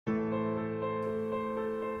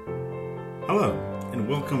Hello, and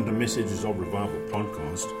welcome to Messages of Revival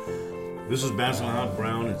podcast. This is Basil Hart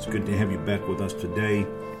Brown. It's good to have you back with us today.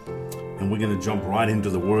 And we're going to jump right into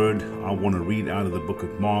the Word. I want to read out of the book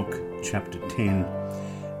of Mark, chapter 10,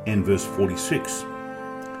 and verse 46.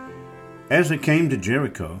 As they came to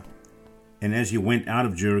Jericho, and as he went out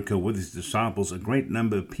of Jericho with his disciples, a great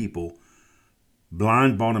number of people,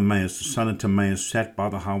 blind Bartimaeus, the son of Timaeus, sat by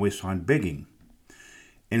the highway side begging.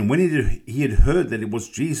 And when he had heard that it was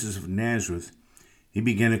Jesus of Nazareth, he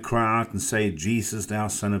began to cry out and say, Jesus, thou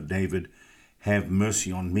son of David, have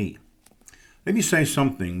mercy on me. Let me say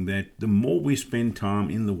something, that the more we spend time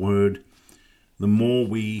in the Word, the more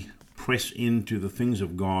we press into the things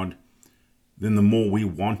of God, then the more we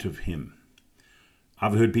want of Him.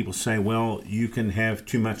 I've heard people say, well, you can have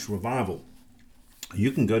too much revival.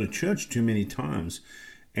 You can go to church too many times,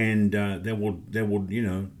 and that will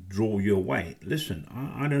draw you away. Listen,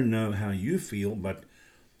 I don't know how you feel, but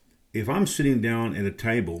if I'm sitting down at a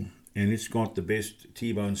table and it's got the best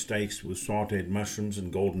T-bone steaks with sauteed mushrooms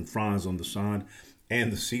and golden fries on the side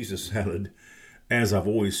and the Caesar salad, as I've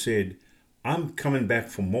always said, I'm coming back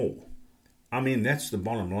for more. I mean, that's the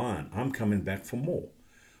bottom line. I'm coming back for more.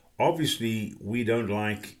 Obviously, we don't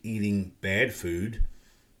like eating bad food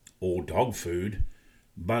or dog food,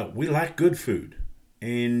 but we like good food.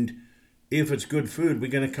 And if it's good food, we're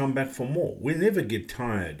going to come back for more. We never get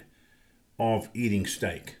tired of eating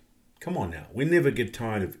steak. Come on now. We never get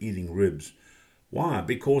tired of eating ribs. Why?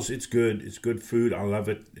 Because it's good. It's good food. I love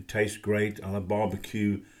it. It tastes great. I love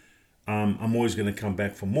barbecue. I'm always going to come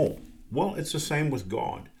back for more. Well, it's the same with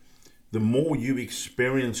God. The more you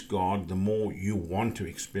experience God, the more you want to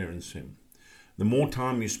experience Him. The more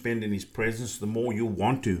time you spend in His presence, the more you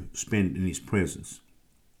want to spend in His presence.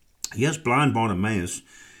 Yes, blind Bartimaeus,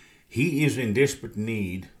 he is in desperate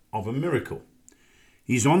need of a miracle.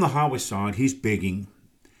 He's on the highway side, he's begging,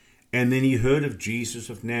 and then he heard of Jesus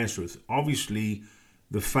of Nazareth. Obviously,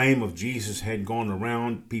 the fame of Jesus had gone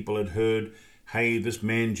around. People had heard, hey, this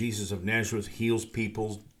man, Jesus of Nazareth, heals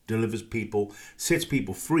people, delivers people, sets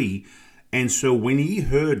people free. And so when he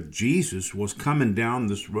heard Jesus was coming down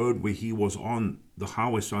this road where he was on the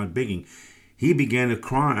highway side begging, he began to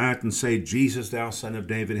cry out and say, Jesus, thou son of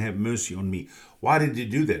David, have mercy on me. Why did he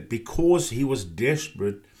do that? Because he was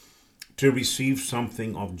desperate to receive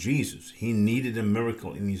something of Jesus. He needed a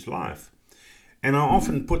miracle in his life. And I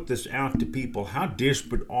often put this out to people. How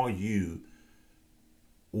desperate are you?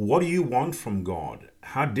 What do you want from God?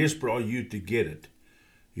 How desperate are you to get it?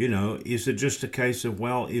 Is it just a case of,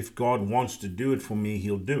 well, if God wants to do it for me,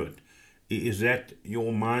 He'll do it? Is that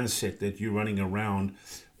your mindset that you're running around?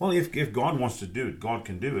 Well, if God wants to do it, God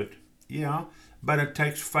can do it. Yeah, but it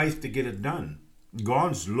takes faith to get it done.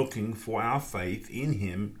 God's looking for our faith in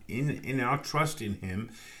Him, in our trust in Him,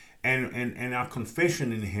 and our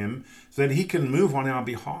confession in Him, so that He can move on our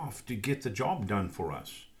behalf to get the job done for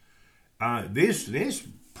us. There's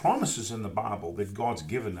promises in the Bible that God's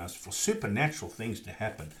given us for supernatural things to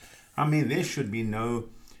happen. I mean, there should be no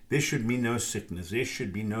sickness, there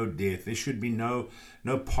should be no death, there should be no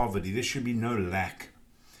poverty, there should be no lack.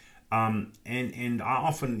 And I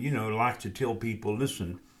often, like to tell people,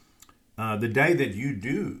 listen, the day that you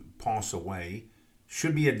do pass away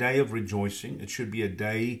should be a day of rejoicing. It should be a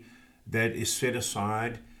day that is set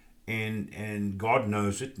aside, and God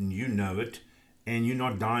knows it, and you know it, and you're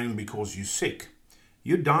not dying because you're sick.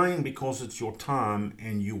 You're dying because it's your time,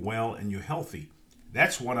 and you're well, and you're healthy.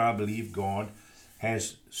 That's what I believe God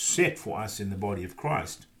has set for us in the body of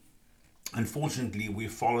Christ. Unfortunately, we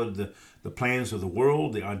followed the plans of the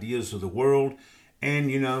world, the ideas of the world. And,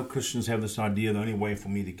 Christians have this idea, the only way for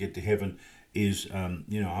me to get to heaven is,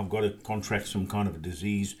 I've got to contract some kind of a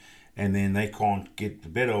disease, and then they can't get the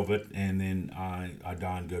better of it, and then I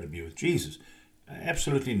die and go to be with Jesus.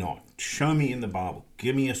 Absolutely not. Show me in the Bible.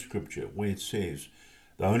 Give me a scripture where it says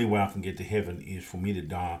the only way I can get to heaven is for me to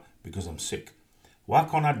die because I'm sick. Why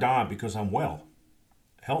can't I die because I'm well,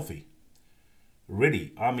 healthy,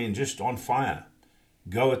 ready? I mean, just on fire,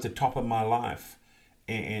 go at the top of my life,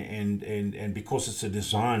 and because it's a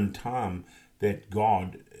designed time that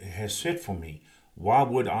God has set for me. Why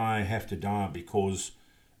would I have to die because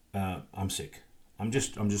I'm sick? I'm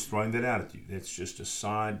just throwing that out at you. That's just a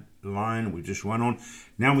side line we just run on.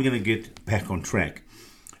 Now we're going to get back on track.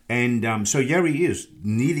 And so here he is,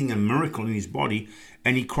 needing a miracle in his body,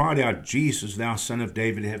 and he cried out, Jesus, thou son of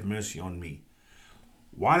David, have mercy on me.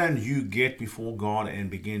 Why don't you get before God and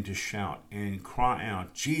begin to shout and cry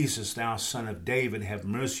out, Jesus, thou son of David, have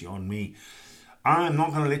mercy on me. I am not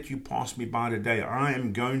going to let you pass me by today. I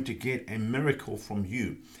am going to get a miracle from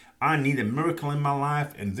you. I need a miracle in my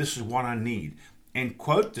life, and this is what I need. and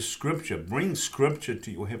quote the scripture. Bring scripture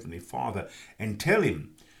to your Heavenly Father and tell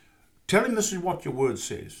him this is what your word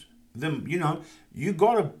says. Then, you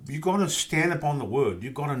gotta stand upon the word.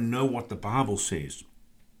 You gotta know what the Bible says.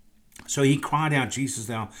 So he cried out, Jesus,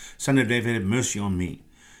 thou Son of David, have mercy on me.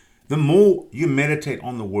 The more you meditate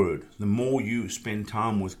on the word, the more you spend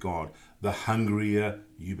time with God, the hungrier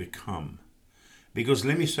you become. Because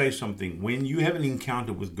let me say something, when you have an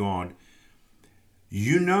encounter with God,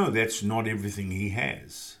 you know that's not everything he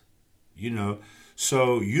has.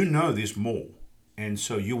 So there's more. And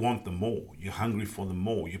so you want the more. You're hungry for the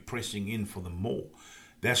more. You're pressing in for the more.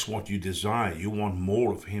 That's what you desire. You want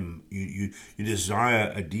more of him. You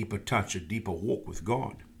desire a deeper touch, a deeper walk with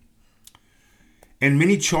God. And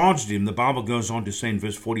many charged him, the Bible goes on to say in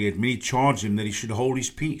verse 48, many charged him that he should hold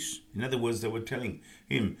his peace. In other words, they were telling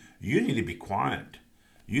him, you need to be quiet.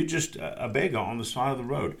 You're just a beggar on the side of the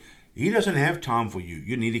road. He doesn't have time for you.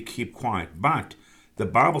 You need to keep quiet. But the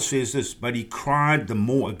Bible says this, but he cried the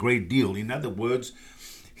more a great deal. In other words,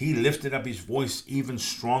 he lifted up his voice even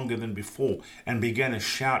stronger than before and began to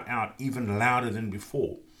shout out even louder than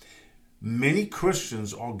before. Many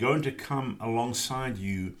Christians are going to come alongside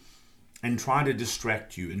you and try to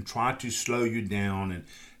distract you and try to slow you down. And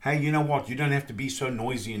hey, you know what? You don't have to be so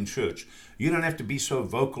noisy in church. You don't have to be so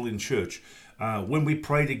vocal in church. When we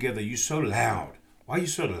pray together, you're so loud. Why are you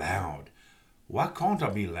so loud? Why can't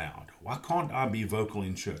I be loud? Why can't I be vocal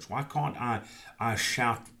in church? Why can't I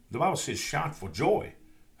shout? The Bible says shout for joy.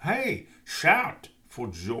 Hey, shout for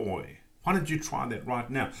joy. Why don't you try that right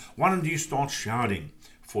now? Why don't you start shouting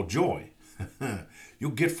for joy?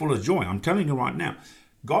 You'll get full of joy. I'm telling you right now.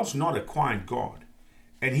 God's not a quiet God.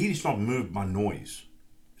 And he's not moved by noise.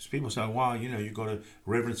 As people say, well, you've got to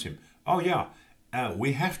reverence him. Oh, yeah.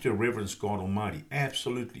 We have to reverence God Almighty.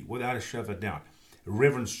 Absolutely. Without a shadow of a doubt.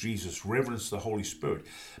 Reverence Jesus. Reverence the Holy Spirit.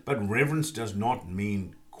 But reverence does not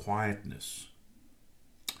mean quietness.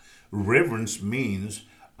 Reverence means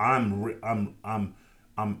I'm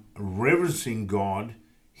reverencing God.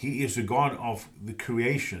 He is the God of the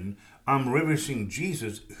creation. I'm reverencing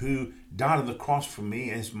Jesus who died on the cross for me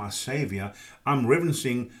as my Savior. I'm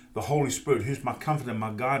reverencing the Holy Spirit who's my comforter, my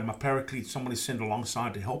guide, my paraclete, somebody sent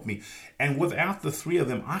alongside to help me. And without the three of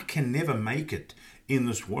them, I can never make it in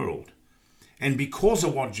this world. And because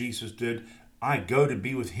of what Jesus did, I go to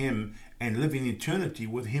be with him and live in eternity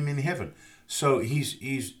with him in heaven. So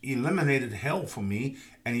he's eliminated hell for me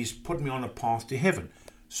and he's put me on a path to heaven.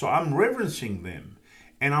 So I'm reverencing them.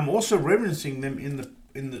 And I'm also reverencing them in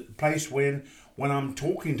the place when I'm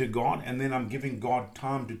talking to God, and then I'm giving God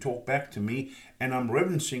time to talk back to me, and I'm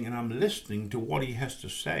reverencing and I'm listening to what he has to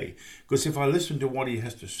say. Because if I listen to what he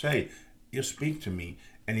has to say, he'll speak to me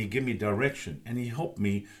and he'll give me direction and he'll help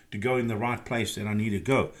me to go in the right place that I need to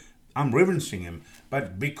go. I'm reverencing him,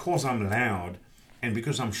 but because I'm loud and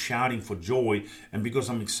because I'm shouting for joy and because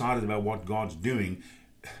I'm excited about what God's doing,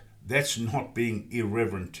 that's not being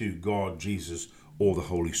irreverent to God, Jesus, or the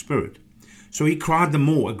Holy Spirit. So he cried the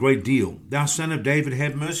more a great deal, thou Son of David,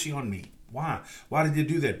 have mercy on me. Why? Why did he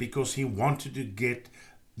do that? Because he wanted to get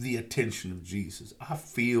the attention of Jesus. I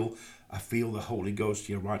feel the Holy Ghost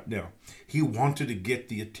here right now. He wanted to get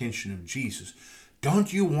the attention of Jesus.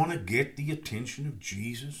 Don't you want to get the attention of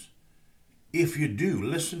Jesus? If you do,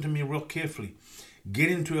 listen to me real carefully.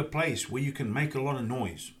 Get into a place where you can make a lot of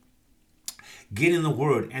noise. Get in the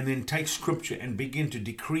Word and then take Scripture and begin to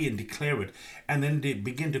decree and declare it, and then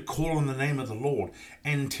begin to call on the name of the Lord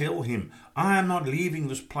and tell him, I am not leaving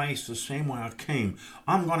this place the same way I came.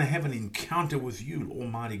 I'm going to have an encounter with you,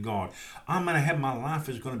 Almighty God. I'm going to have my life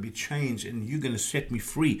is going to be changed and you're going to set me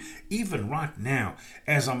free, even right now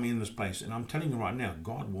as I'm in this place. And I'm telling you right now,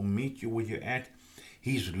 God will meet you where you're at.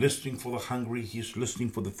 He's listening for the hungry. He's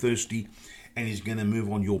listening for the thirsty, and he's going to move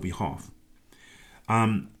on your behalf.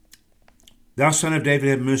 Thou Son of David,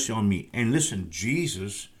 have mercy on me. And listen,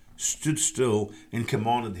 Jesus stood still and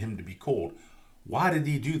commanded him to be called. Why did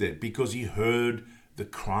he do that? Because he heard the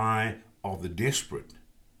cry of the desperate.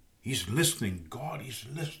 He's listening. God is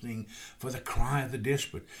listening for the cry of the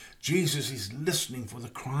desperate. Jesus is listening for the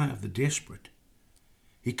cry of the desperate.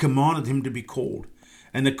 He commanded him to be called.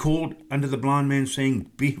 And they called unto the blind man,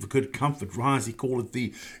 saying, Be of good comfort, rise, he calleth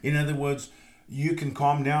thee. In other words, you can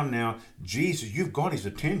calm down now. Jesus, you've got his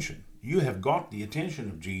attention. You have got the attention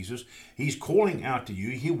of Jesus. He's calling out to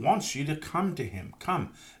you. He wants you to come to him.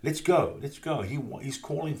 Come, let's go. Let's go. He's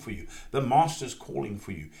calling for you. The Master's calling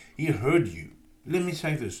for you. He heard you. Let me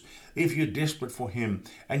say this. If you're desperate for him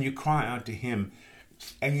and you cry out to him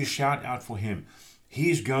and you shout out for him,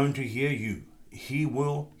 he's going to hear you. He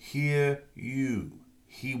will hear you.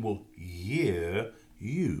 He will hear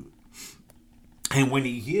you. And when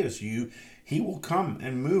he hears you, He will come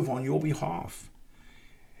and move on your behalf.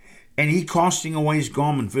 And he, casting away his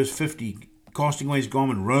garment, verse 50, casting away his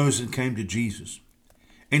garment, rose and came to Jesus.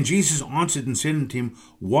 And Jesus answered and said unto him,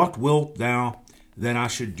 What wilt thou that I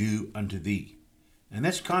should do unto thee? And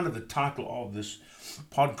that's kind of the title of this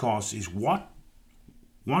podcast, is what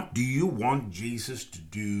do you want Jesus to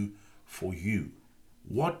do for you?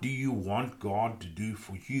 What do you want God to do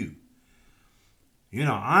for you? You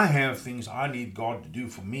know, I have things I need God to do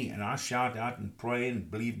for me, and I shout out and pray and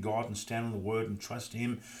believe God and stand on the word and trust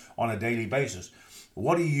him on a daily basis.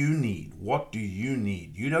 What do you need? What do you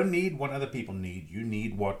need? You don't need what other people need. You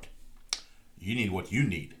need what you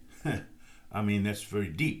need. I mean, that's very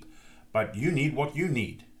deep. But you need what you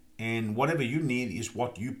need. And whatever you need is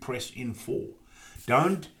what you press in for.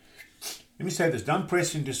 Let me say this, don't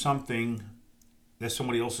press into something that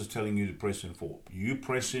somebody else is telling you to press in for. You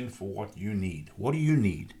press in for what you need. What do you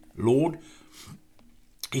need? Lord,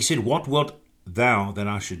 he said, what wilt thou that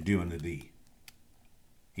I should do unto thee?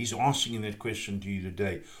 He's asking that question to you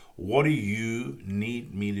today. What do you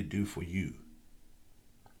need me to do for you?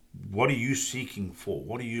 What are you seeking for?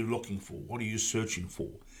 What are you looking for? What are you searching for?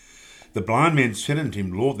 The blind man said unto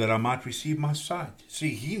him, Lord, that I might receive my sight.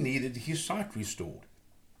 See, he needed his sight restored.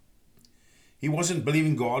 He wasn't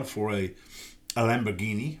believing God for a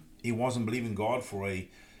Lamborghini. He wasn't believing God for a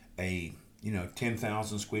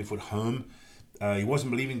 10,000 square foot home. He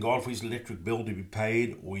wasn't believing God for his electric bill to be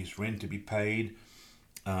paid or his rent to be paid.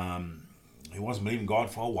 He wasn't believing God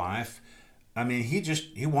for a wife. I mean,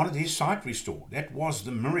 he wanted his sight restored. That was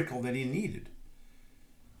the miracle that he needed.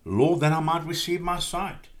 Lord, that I might receive my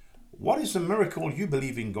sight. What is the miracle you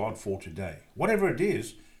believe in God for today? Whatever it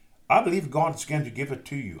is, I believe God's going to give it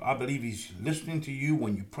to you. I believe he's listening to you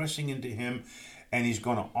when you're pressing into him, and he's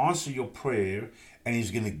going to answer your prayer, and he's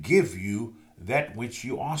going to give you that which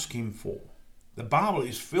you ask him for. The Bible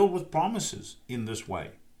is filled with promises in this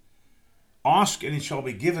way. Ask and it shall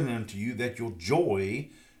be given unto you, that your joy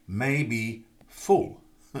may be full.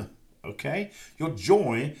 Okay? Your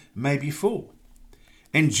joy may be full.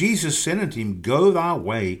 And Jesus said unto him, Go thy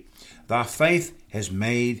way, thy faith has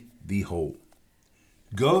made thee whole.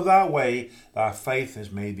 Go thy way, thy faith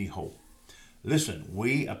has made thee whole. Listen,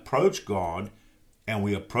 we approach God and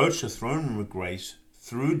we approach the throne room of grace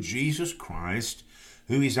through Jesus Christ,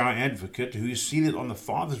 who is our advocate, who is seated on the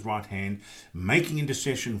Father's right hand, making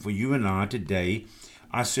intercession for you and I today.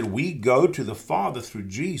 I said we go to the Father through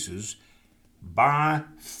Jesus by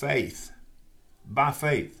faith. By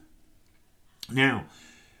faith. Now,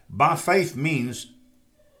 by faith means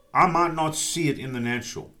I might not see it in the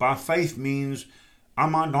natural. By faith means I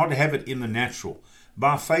might not have it in the natural.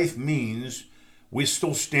 By faith means we're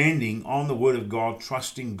still standing on the Word of God,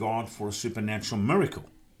 trusting God for a supernatural miracle.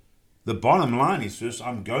 The bottom line is this: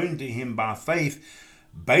 I'm going to him by faith,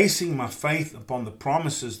 basing my faith upon the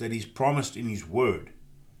promises that he's promised in his Word.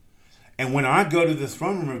 And when I go to the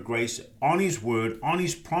throne room of grace on his Word, on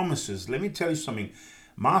his promises, let me tell you something.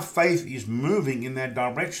 My faith is moving in that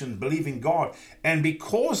direction, believing God. And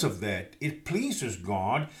because of that, it pleases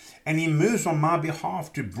God, and he moves on my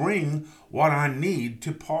behalf to bring what I need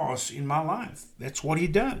to pass in my life. That's what he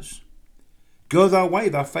does. Go thy way,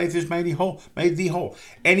 thy faith has made thee whole.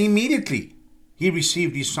 And immediately he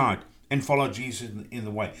received his sight and followed Jesus in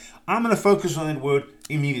the way. I'm going to focus on that word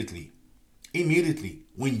immediately. Immediately.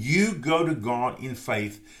 When you go to God in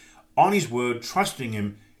faith, on his word, trusting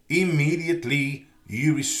him, immediately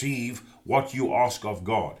you receive what you ask of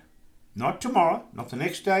God. Not tomorrow, not the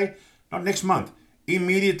next day, not next month.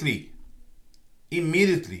 Immediately.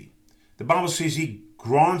 Immediately. The Bible says he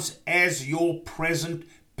grants as your present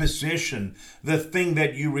possession the thing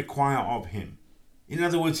that you require of him. In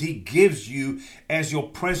other words, he gives you as your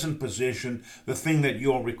present possession the thing that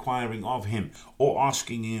you're requiring of him or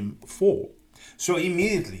asking him for. So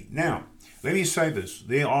immediately. Now, let me say this.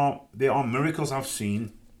 There are miracles I've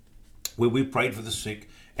seen where we prayed for the sick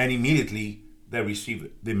and immediately they receive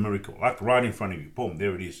it, the miracle, like right in front of you. Boom,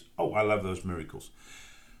 there it is. Oh, I love those miracles.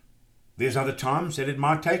 There's other times that it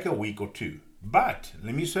might take a week or two. But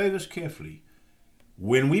let me say this carefully.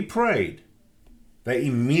 When we prayed, they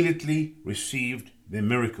immediately received their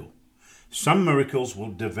miracle. Some miracles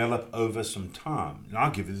will develop over some time. And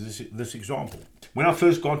I'll give you this example. When I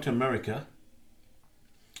first got to America,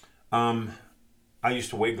 I used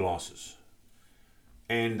to wear glasses.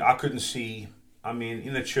 And I couldn't see,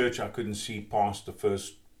 in the church, I couldn't see past the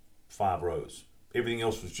first 5 rows. Everything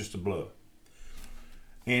else was just a blur.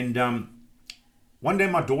 And one day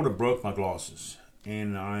my daughter broke my glasses.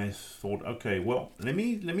 And I thought, okay, well, let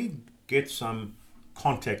me get some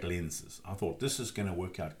contact lenses. I thought this is going to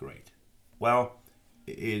work out great. Well,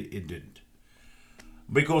 it didn't.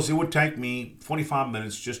 because it would take me 45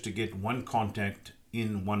 minutes just to get one contact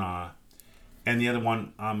in one eye. And the other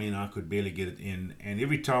one, I could barely get it in. And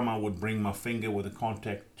every time I would bring my finger with a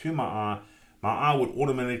contact to my eye would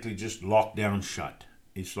automatically just lock down shut.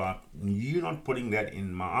 It's like, you're not putting that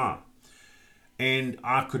in my eye. And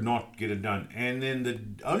I could not get it done. And then the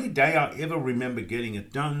only day I ever remember getting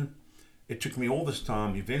it done, it took me all this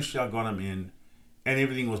time. Eventually I got them in, and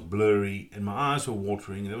everything was blurry, and my eyes were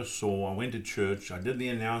watering. They were sore. I went to church. I did the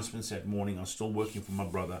announcements that morning. I was still working for my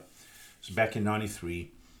brother. It was back in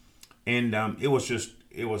 '93. And it was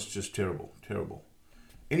just terrible.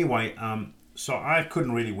 Anyway, so I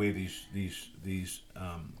couldn't really wear these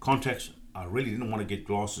contacts. I really didn't want to get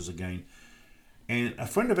glasses again. And a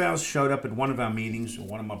friend of ours showed up at one of our meetings, or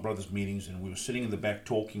one of my brother's meetings, and we were sitting in the back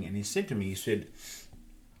talking. And he said to me, he said,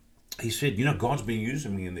 God's been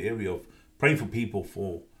using me in the area of praying for people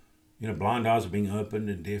for, blind eyes are being opened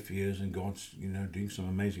and deaf ears, and God's, doing some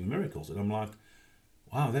amazing miracles. And I'm like,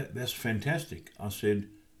 wow, that's fantastic. I said,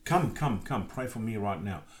 Come, pray for me right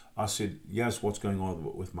now. I said, yes, what's going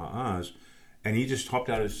on with my eyes? And he just hopped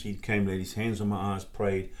out of his seat, came, laid his hands on my eyes,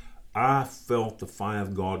 prayed. I felt the fire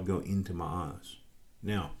of God go into my eyes.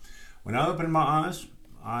 Now, when I opened my eyes,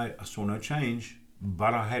 I saw no change,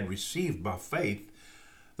 but I had received by faith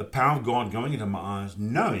the power of God going into my eyes,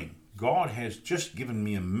 knowing God has just given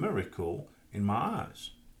me a miracle in my eyes.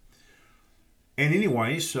 And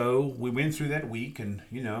anyway, so we went through that week, and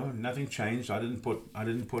nothing changed. I didn't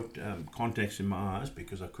put contacts in my eyes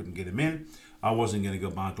because I couldn't get them in. I wasn't going to go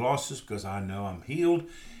buy glasses because I know I'm healed.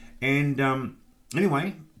 And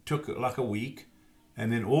anyway, took like a week,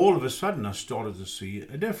 and then all of a sudden I started to see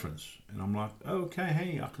a difference. And I'm like, okay,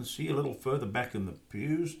 hey, I can see a little further back in the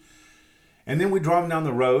pews. And then we're driving down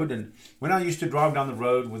the road, and when I used to drive down the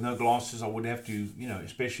road with no glasses, I would have to,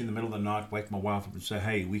 especially in the middle of the night, wake my wife up and say,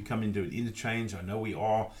 hey, we come into an interchange. I know we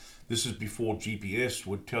are. This is before GPS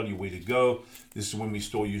would tell you where to go. This is when we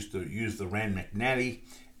still used to use the Rand McNally.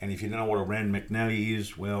 And if you don't know what a Rand McNally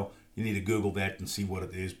is, well, you need to Google that and see what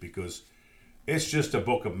it is, because it's just a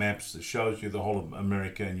book of maps that shows you the whole of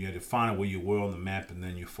America, and you had to find out where you were on the map, and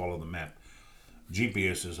then you follow the map.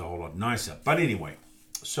 GPS is a whole lot nicer. But anyway,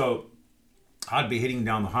 so I'd be heading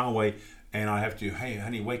down the highway, and I have to, hey,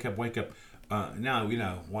 honey, wake up. Now,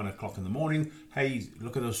 1 o'clock in the morning. Hey,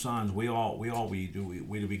 look at those signs. Where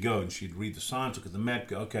do we go? And she'd read the signs, look at the map,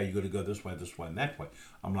 go, okay, you got to go this way, and that way.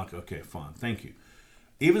 I'm like, okay, fine, thank you.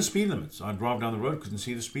 Even speed limits. I'd drive down the road, couldn't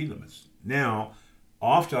see the speed limits. Now,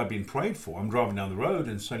 after I'd been prayed for, I'm driving down the road,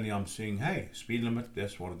 and suddenly I'm seeing, hey, speed limit,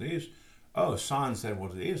 that's what it is. Oh, signs, that's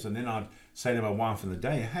what it is. And then I'd say to my wife in the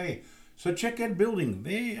day, hey, so check that building.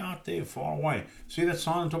 They're out there far away. See that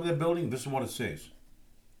sign on top of that building? This is what it says.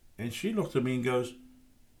 And she looked at me and goes,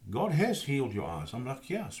 God has healed your eyes. I'm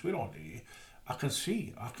like, yeah, sweetheart. I can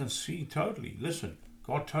see totally. Listen,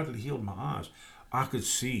 God totally healed my eyes. I could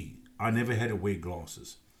see. I never had to wear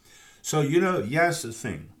glasses. So, here's the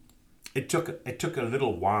thing. It took a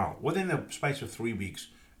little while. Within the space of 3 weeks,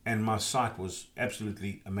 and my sight was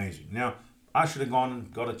absolutely amazing. Now, I should have gone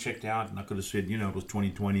and got it checked out, and I could have said, it was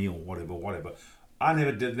 20/20 or whatever. I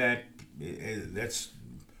never did that. That's,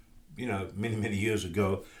 many, many years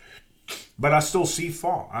ago. But I still see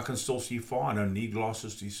far. I can still see far. I don't need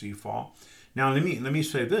glasses to see far. Now, let me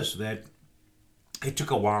say this, that it took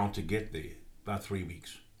a while to get there, about 3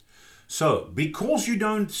 weeks. So, because you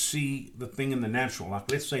don't see the thing in the natural,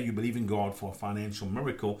 like let's say you believe in God for a financial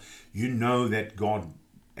miracle, you know that God,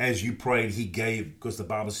 as you prayed, He gave, because the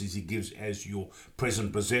Bible says He gives as your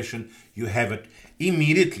present possession. You have it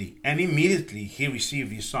immediately, and immediately He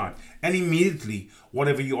received your sight, and immediately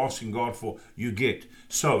whatever you're asking God for, you get.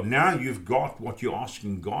 So now you've got what you're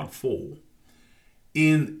asking God for.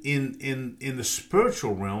 In the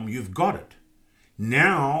spiritual realm, you've got it.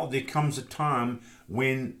 Now there comes a time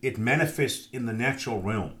when it manifests in the natural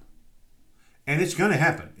realm. And it's going to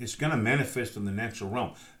happen. It's going to manifest in the natural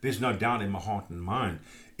realm. There's no doubt in my heart and mind.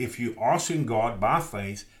 If you're asking God by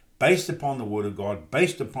faith, based upon the Word of God,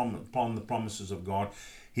 based upon the promises of God,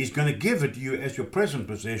 He's going to give it to you as your present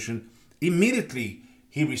possession. Immediately,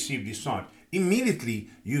 He received your sight.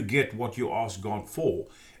 Immediately, you get what you ask God for.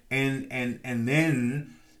 And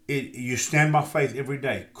then you stand by faith every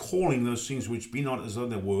day, calling those things which be not as though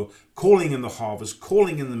they were, calling in the harvest,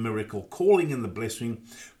 calling in the miracle, calling in the blessing,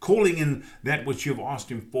 calling in that which you've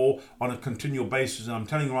asked Him for on a continual basis. And I'm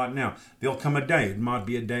telling you right now, there'll come a day. It might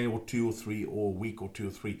be a day or 2 or 3 or a week or 2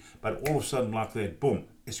 or 3. But all of a sudden like that, boom,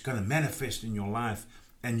 it's going to manifest in your life.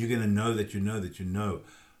 And you're going to know that you know that you know.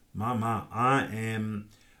 Mama, I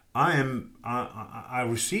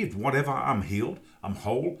received whatever. I'm healed. I'm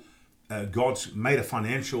whole. God's made a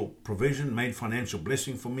financial provision, made financial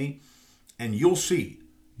blessing for me, and you'll see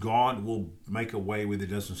God will make a way where there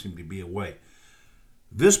doesn't seem to be a way.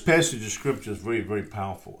 This passage of scripture is very, very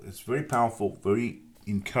powerful. It's very powerful, very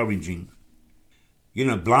encouraging. You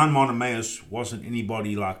know, blind Bartimaeus wasn't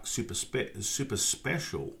anybody like super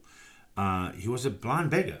special. He was a blind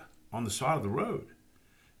beggar on the side of the road.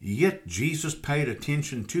 Yet Jesus paid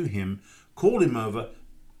attention to him, called him over,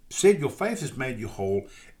 said, "Your faith has made you whole,"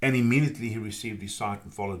 and immediately he received his sight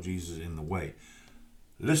and followed Jesus in the way.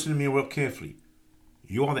 Listen to me real carefully.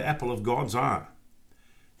 You are the apple of God's eye.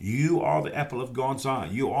 You are the apple of God's eye.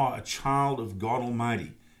 You are a child of God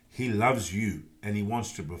Almighty. He loves you and He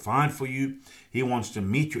wants to provide for you. He wants to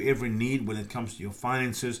meet your every need when it comes to your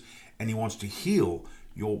finances, and He wants to heal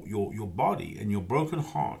your body and your broken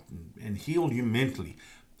heart and heal you mentally.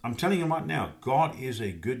 I'm telling you right now, God is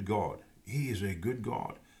a good God. He is a good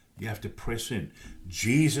God. You have to press in.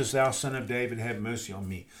 Jesus, thou Son of David, have mercy on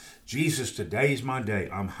me. Jesus, today is my day.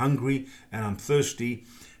 I'm hungry and I'm thirsty.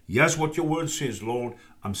 Yes, what your word says, Lord.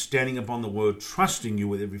 I'm standing upon the word, trusting you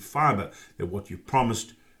with every fiber that what you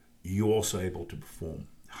promised, you're also able to perform.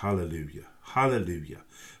 Hallelujah. Hallelujah.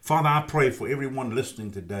 Father, I pray for everyone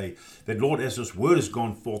listening today that, Lord, as this word has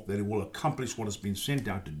gone forth, that it will accomplish what it's been sent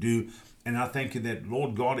out to do. And I thank you that,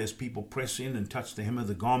 Lord God, as people press in and touch the hem of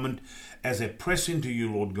the garment, as they press into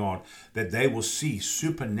you, Lord God, that they will see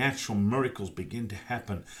supernatural miracles begin to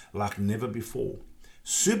happen like never before.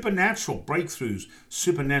 Supernatural breakthroughs,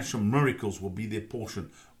 supernatural miracles will be their portion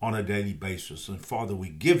on a daily basis. And Father, we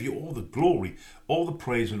give you all the glory, all the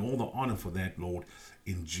praise, and all the honor for that, Lord,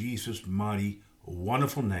 in Jesus' mighty,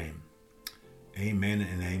 wonderful name. Amen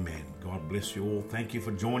and amen. God bless you all. Thank you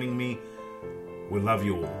for joining me. We love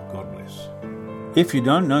you all. God bless. If you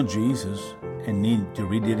don't know Jesus and need to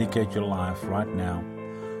rededicate your life right now,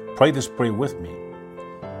 pray this prayer with me.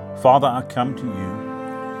 Father, I come to you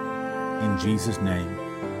in Jesus' name.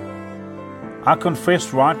 I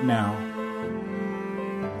confess right now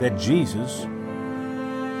that Jesus,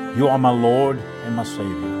 you are my Lord and my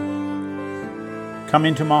Savior. Come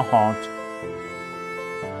into my heart,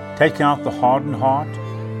 take out the hardened heart,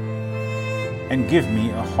 and give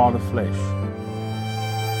me a heart of flesh.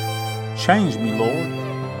 Change me, Lord.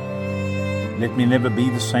 Let me never be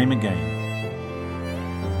the same again.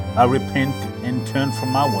 I repent and turn from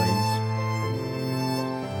my ways.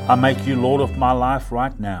 I make you Lord of my life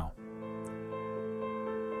right now.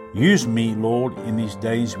 Use me, Lord, in these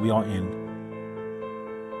days we are in.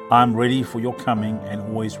 I'm ready for your coming and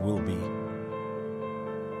always will be.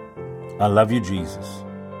 I love you, Jesus.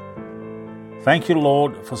 Thank you,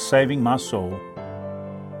 Lord, for saving my soul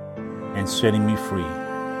and setting me free.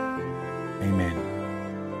 Amen.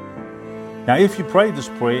 Now, if you prayed this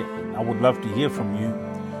prayer, I would love to hear from you.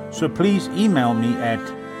 So please email me at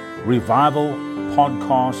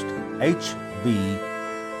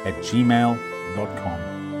revivalpodcasthb@gmail.com.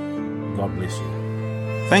 God bless you.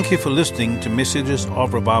 Thank you for listening to Messages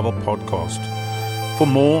of Revival Podcast. For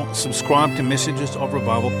more, subscribe to Messages of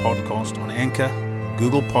Revival Podcast on Anchor,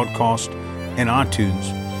 Google Podcast, and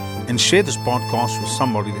iTunes, and share this podcast with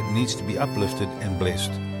somebody that needs to be uplifted and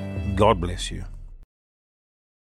blessed. God bless you.